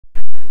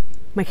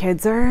My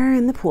kids are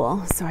in the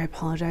pool, so I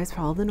apologize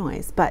for all the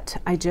noise, but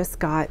I just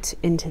got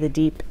Into the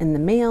Deep in the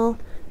mail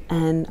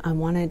and I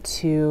wanted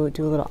to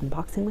do a little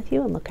unboxing with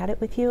you and look at it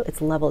with you.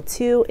 It's level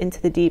 2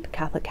 Into the Deep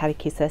Catholic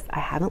Catechesis. I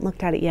haven't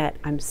looked at it yet.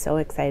 I'm so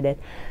excited.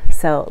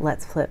 So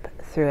let's flip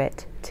through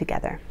it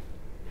together.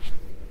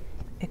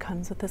 It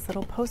comes with this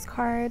little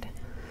postcard.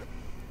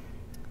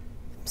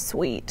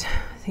 Sweet.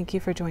 Thank you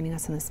for joining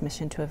us in this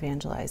mission to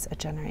evangelize a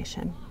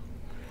generation.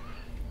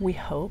 We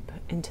hope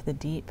Into the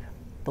Deep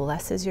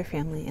blesses your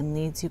family and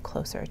leads you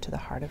closer to the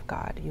heart of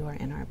God. You are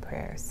in our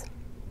prayers.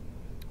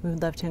 We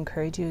would love to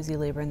encourage you as you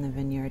labor in the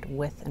vineyard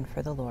with and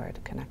for the Lord.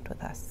 Connect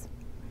with us.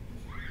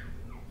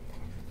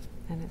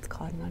 And it's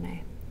Claude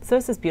Monet. So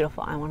this is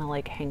beautiful. I want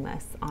to hang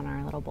this on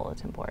our little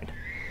bulletin board.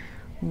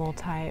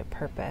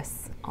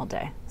 Multi-purpose all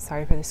day.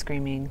 Sorry for the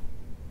screaming.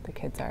 The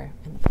kids are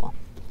in the pool.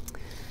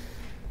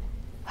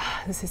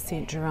 This is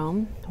St.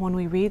 Jerome. When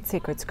we read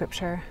sacred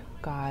scripture,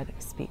 God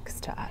speaks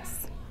to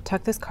us.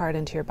 Tuck this card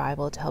into your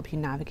Bible to help you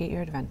navigate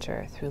your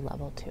adventure through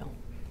level 2.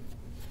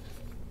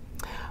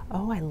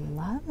 Oh, I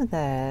love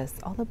this.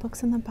 All the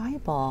books in the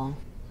Bible.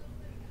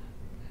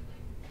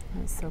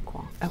 That's so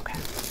cool. Okay,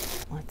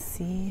 let's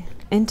see.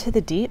 Into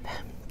the Deep,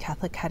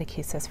 Catholic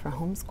Catechesis for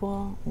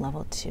Homeschool,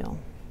 level 2.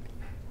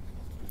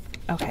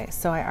 Okay,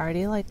 so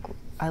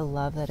I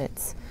love that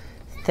it's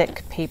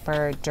thick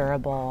paper,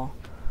 durable.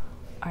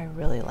 I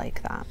really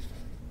like that.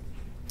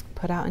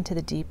 Put out into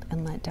the deep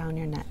and let down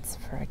your nets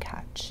for a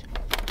catch.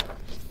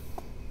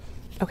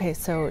 Okay,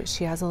 so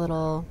she has a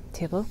little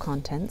table of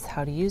contents,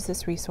 how to use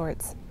this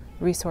resource,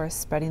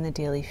 spreading the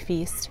daily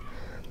feast,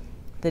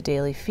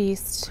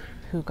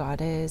 who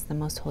God is, the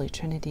Most Holy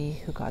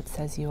Trinity, who God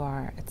says you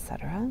are,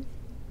 etc.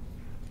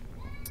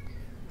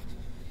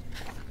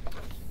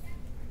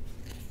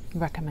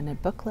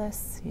 Recommended book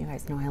lists. You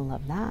guys know I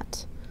love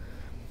that.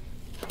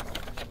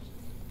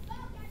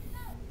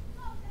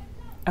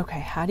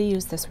 Okay, how to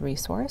use this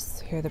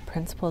resource. Here are the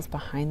principles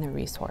behind the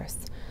resource.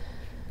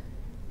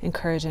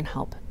 Encourage and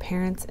help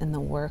parents in the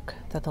work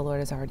that the Lord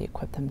has already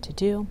equipped them to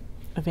do.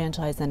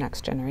 Evangelize the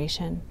next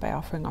generation by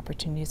offering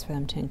opportunities for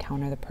them to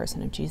encounter the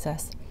person of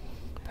Jesus.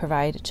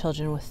 Provide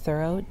children with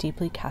thorough,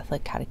 deeply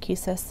Catholic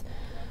catechesis.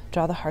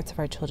 Draw the hearts of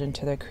our children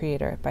to their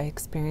Creator by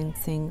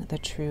experiencing the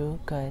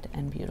true, good,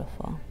 and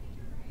beautiful.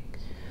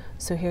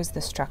 So here's the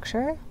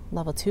structure.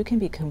 Level 2 can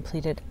be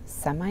completed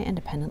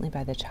semi-independently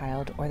by the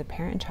child, or the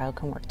parent and child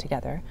can work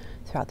together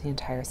throughout the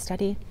entire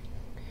study.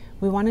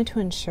 We wanted to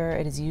ensure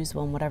it is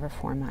usable in whatever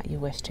format you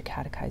wish to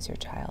catechize your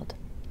child.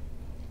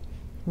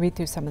 Read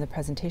through some of the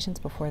presentations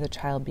before the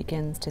child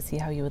begins to see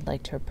how you would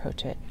like to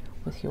approach it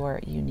with your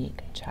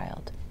unique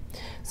child.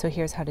 So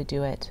here's how to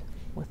do it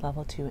with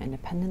level 2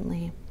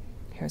 independently.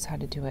 Here's how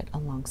to do it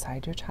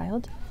alongside your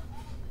child.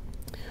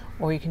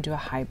 Or you can do a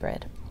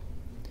hybrid.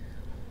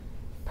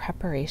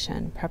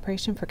 Preparation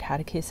for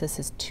catechesis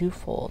is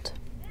twofold.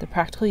 The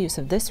practical use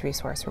of this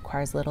resource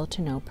requires little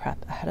to no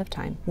prep ahead of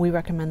time. We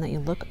recommend that you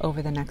look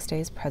over the next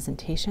day's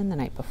presentation the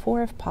night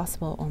before, if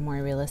possible, or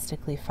more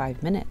realistically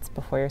 5 minutes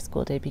before your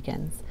school day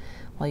begins,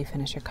 while you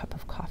finish your cup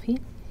of coffee.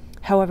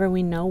 However,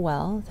 we know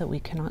well that we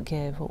cannot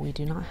give what we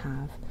do not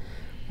have.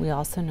 We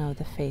also know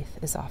the faith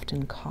is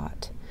often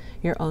caught.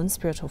 Your own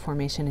spiritual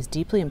formation is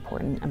deeply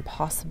important and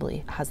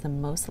possibly has the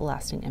most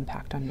lasting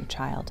impact on your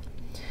child.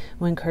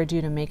 We encourage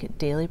you to make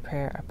daily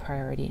prayer a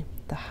priority,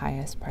 the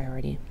highest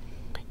priority.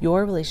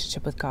 Your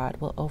relationship with God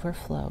will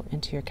overflow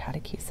into your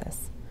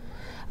catechesis.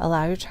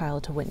 Allow your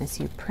child to witness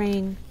you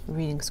praying,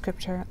 reading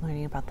scripture,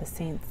 learning about the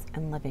saints,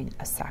 and living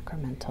a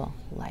sacramental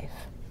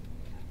life.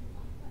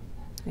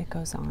 It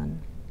goes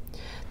on.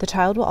 The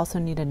child will also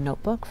need a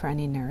notebook for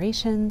any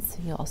narrations.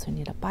 You'll also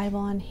need a Bible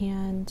on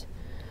hand.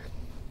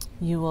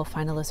 You will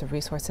find a list of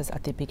resources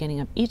at the beginning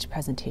of each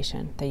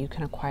presentation that you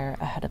can acquire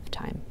ahead of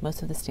time.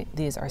 Most of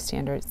these are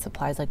standard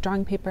supplies like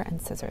drawing paper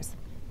and scissors.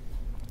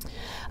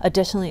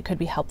 Additionally, it could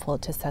be helpful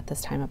to set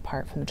this time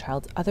apart from the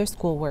child's other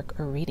schoolwork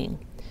or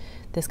reading.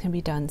 This can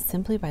be done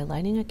simply by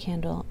lighting a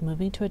candle,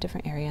 moving to a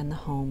different area in the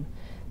home,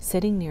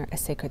 sitting near a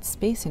sacred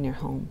space in your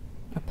home,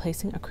 or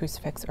placing a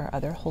crucifix or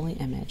other holy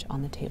image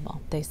on the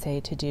table. They say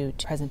to do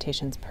 2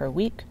 presentations per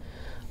week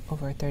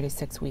over a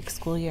 36-week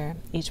school year.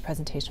 Each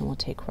presentation will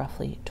take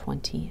roughly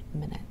 20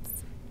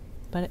 minutes,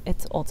 but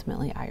it's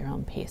ultimately at your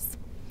own pace.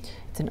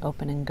 It's an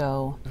open and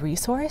go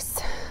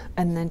resource.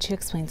 And then she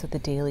explains what the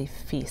daily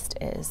feast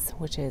is,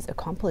 which is a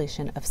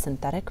compilation of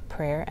synthetic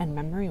prayer and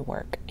memory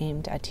work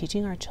aimed at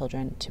teaching our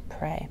children to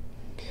pray.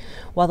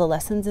 While the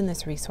lessons in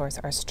this resource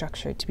are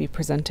structured to be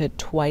presented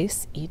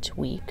twice each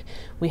week,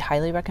 we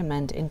highly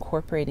recommend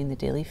incorporating the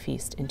daily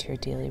feast into your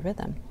daily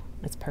rhythm.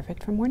 It's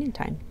perfect for morning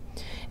time.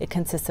 It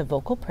consists of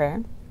vocal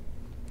prayer,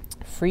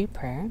 free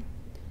prayer,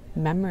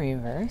 memory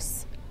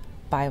verse,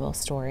 Bible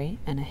story,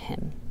 and a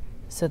hymn.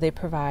 So they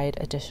provide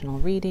additional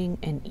reading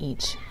in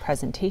each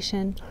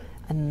presentation,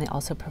 and then they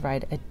also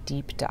provide a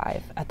deep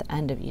dive at the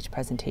end of each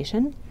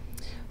presentation.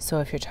 So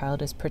if your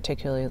child is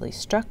particularly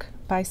struck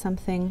by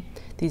something,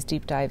 these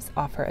deep dives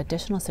offer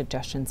additional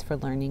suggestions for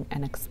learning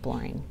and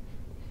exploring.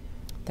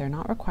 They're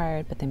not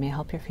required, but they may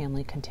help your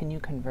family continue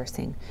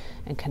conversing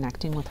and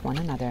connecting with one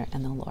another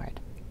and the Lord.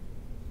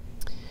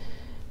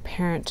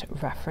 Parent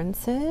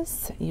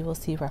references. You will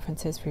see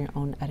references for your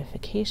own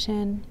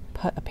edification.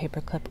 Put a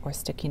paperclip or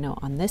sticky note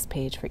on this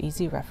page for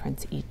easy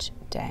reference each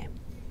day.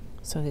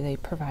 So they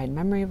provide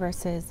memory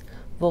verses,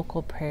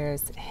 vocal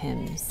prayers,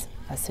 hymns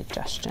as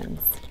suggestions.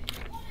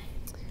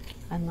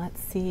 And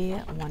let's see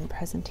one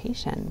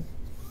presentation.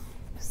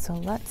 So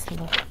let's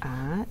look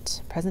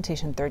at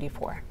presentation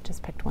 34.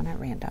 Just picked one at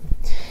random.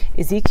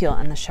 Ezekiel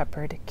and the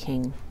Shepherd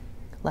King.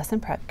 Lesson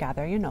prep,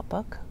 gather your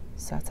notebook.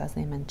 So that's as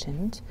they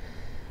mentioned.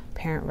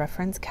 Parent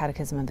reference,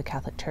 Catechism of the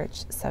Catholic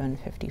Church,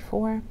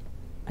 754.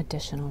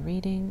 Additional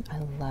reading, I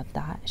love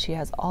that. She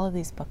has all of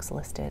these books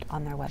listed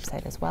on their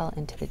website as well,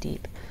 Into the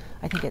Deep.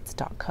 I think it's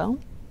 .co.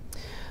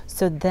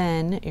 So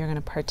then you're going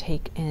to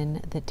partake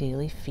in the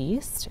daily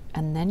feast,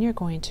 and then you're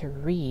going to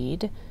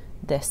read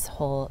this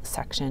whole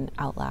section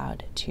out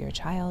loud to your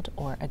child,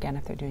 or again,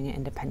 if they're doing it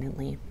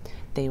independently,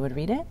 they would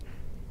read it.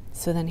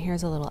 So then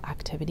here's a little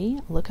activity.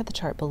 Look at the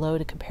chart below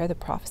to compare the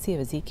prophecy of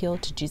Ezekiel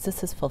to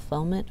Jesus's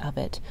fulfillment of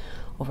it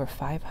over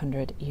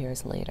 500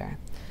 years later.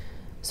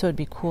 So it'd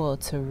be cool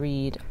to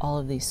read all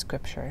of these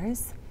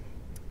scriptures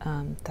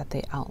that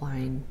they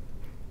outline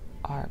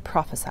are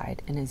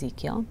prophesied in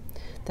Ezekiel.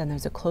 Then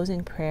there's a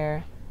closing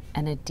prayer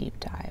and a deep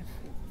dive.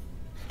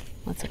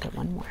 Let's look at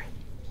one more.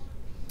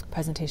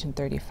 Presentation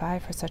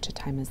 35, for such a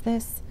time as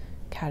this,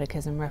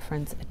 catechism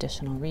reference,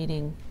 additional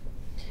reading,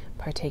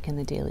 partake in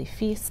the daily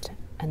feast,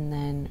 and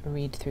then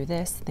read through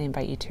this. They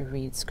invite you to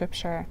read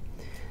scripture,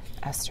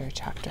 Esther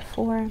chapter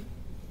 4.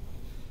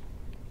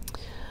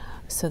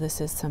 So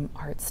this is some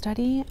art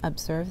study.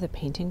 Observe the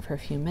painting for a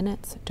few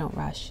minutes. Don't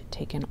rush.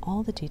 Take in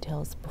all the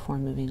details before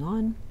moving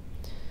on.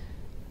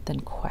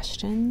 Then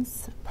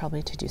questions,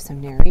 probably to do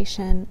some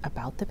narration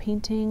about the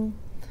painting.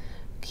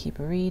 Keep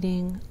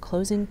reading,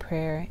 closing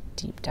prayer,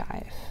 deep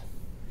dive.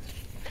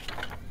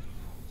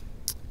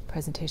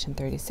 Presentation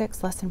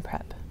 36, lesson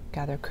prep.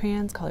 Gather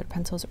crayons, colored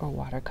pencils, or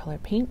watercolor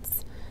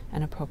paints,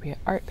 and appropriate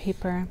art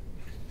paper.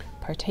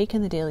 Partake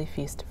in the daily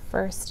feast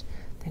first,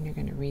 then you're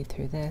going to read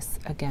through this.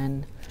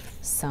 Again,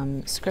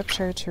 some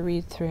scripture to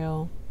read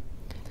through.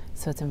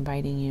 So it's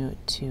inviting you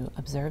to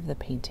observe the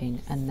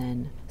painting and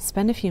then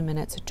spend a few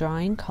minutes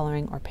drawing,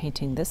 coloring, or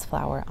painting this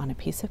flower on a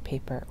piece of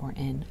paper or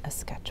in a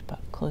sketchbook.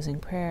 Closing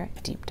prayer,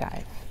 deep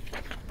dive.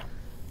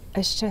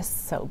 It's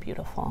just so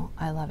beautiful.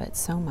 I love it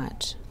so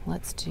much.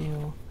 Let's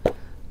do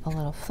a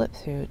little flip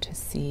through to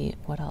see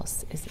what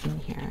else is in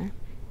here.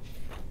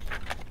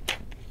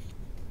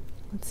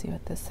 Let's see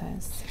what this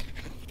says.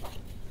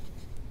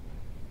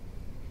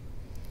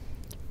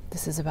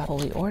 This is about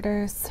holy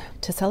orders.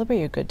 To celebrate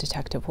your good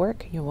detective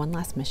work, you have one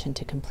last mission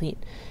to complete.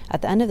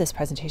 At the end of this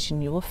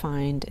presentation, you will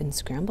find in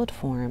scrambled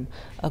form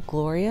a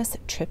glorious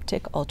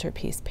triptych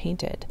altarpiece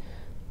painted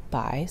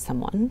by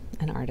someone,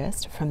 an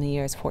artist, from the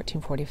years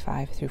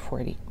 1445 through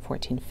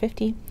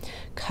 1450.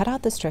 Cut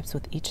out the strips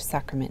with each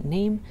sacrament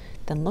name,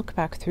 then look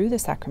back through the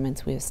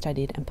sacraments we have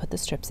studied and put the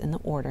strips in the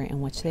order in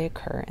which they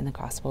occur in the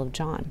Gospel of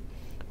John.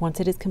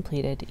 Once it is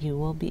completed, you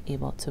will be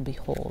able to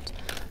behold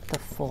the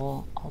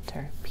full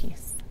altar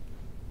piece.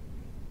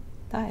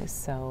 That is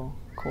so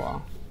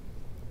cool.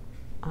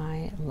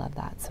 I love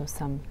that. So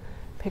some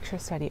picture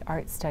study,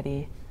 art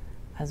study,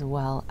 as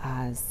well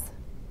as,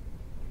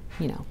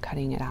 you know,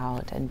 cutting it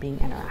out and being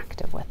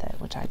interactive with it,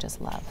 which I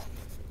just love.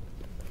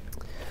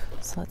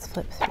 So let's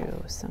flip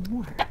through some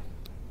more.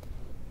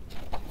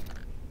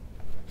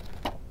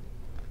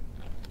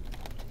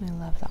 I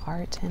love the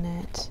art in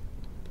it.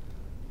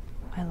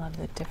 I love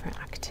the different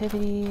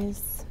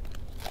activities.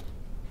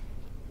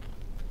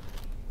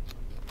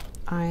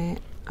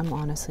 I'm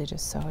honestly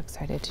just so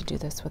excited to do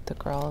this with the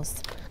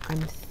girls. I'm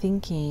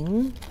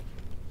thinking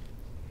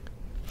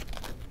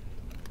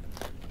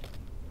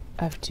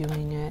of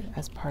doing it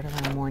as part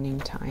of our morning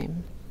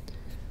time.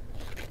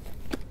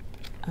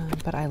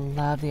 But I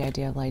love the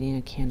idea of lighting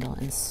a candle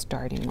and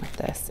starting with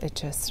this. It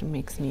just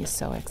makes me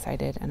so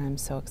excited, and I'm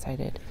so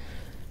excited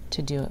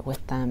to do it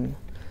with them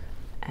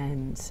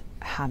and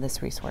have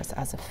this resource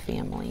as a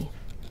family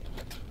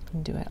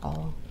and do it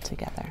all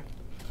together.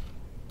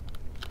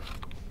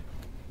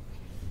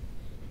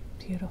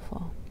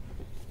 Beautiful.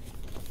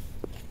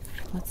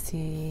 Let's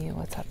see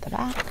what's at the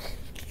back.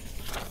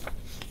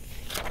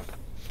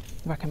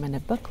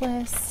 Recommended book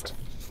list,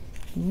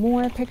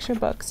 more picture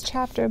books,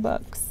 chapter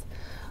books.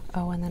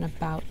 Oh, and then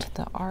about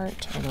the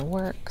art or the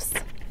works.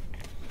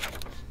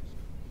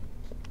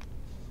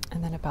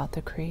 And then about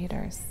the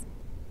creators.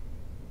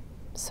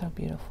 So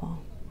beautiful.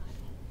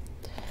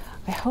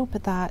 I hope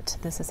that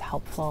this is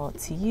helpful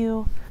to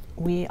you.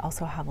 We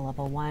also have a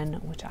level 1,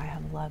 which I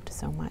have loved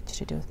so much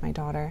to do with my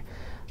daughter.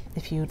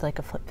 If you'd like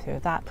a flip through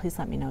of that, please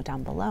let me know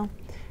down below.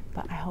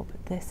 But I hope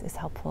this is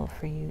helpful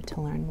for you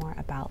to learn more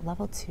about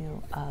level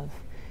 2 of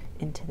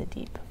Into the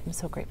Deep. I'm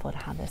so grateful to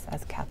have this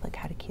as Catholic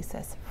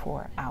Catechesis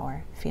for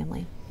our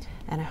family.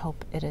 And I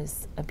hope it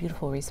is a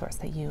beautiful resource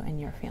that you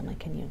and your family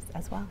can use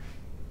as well.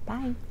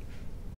 Bye.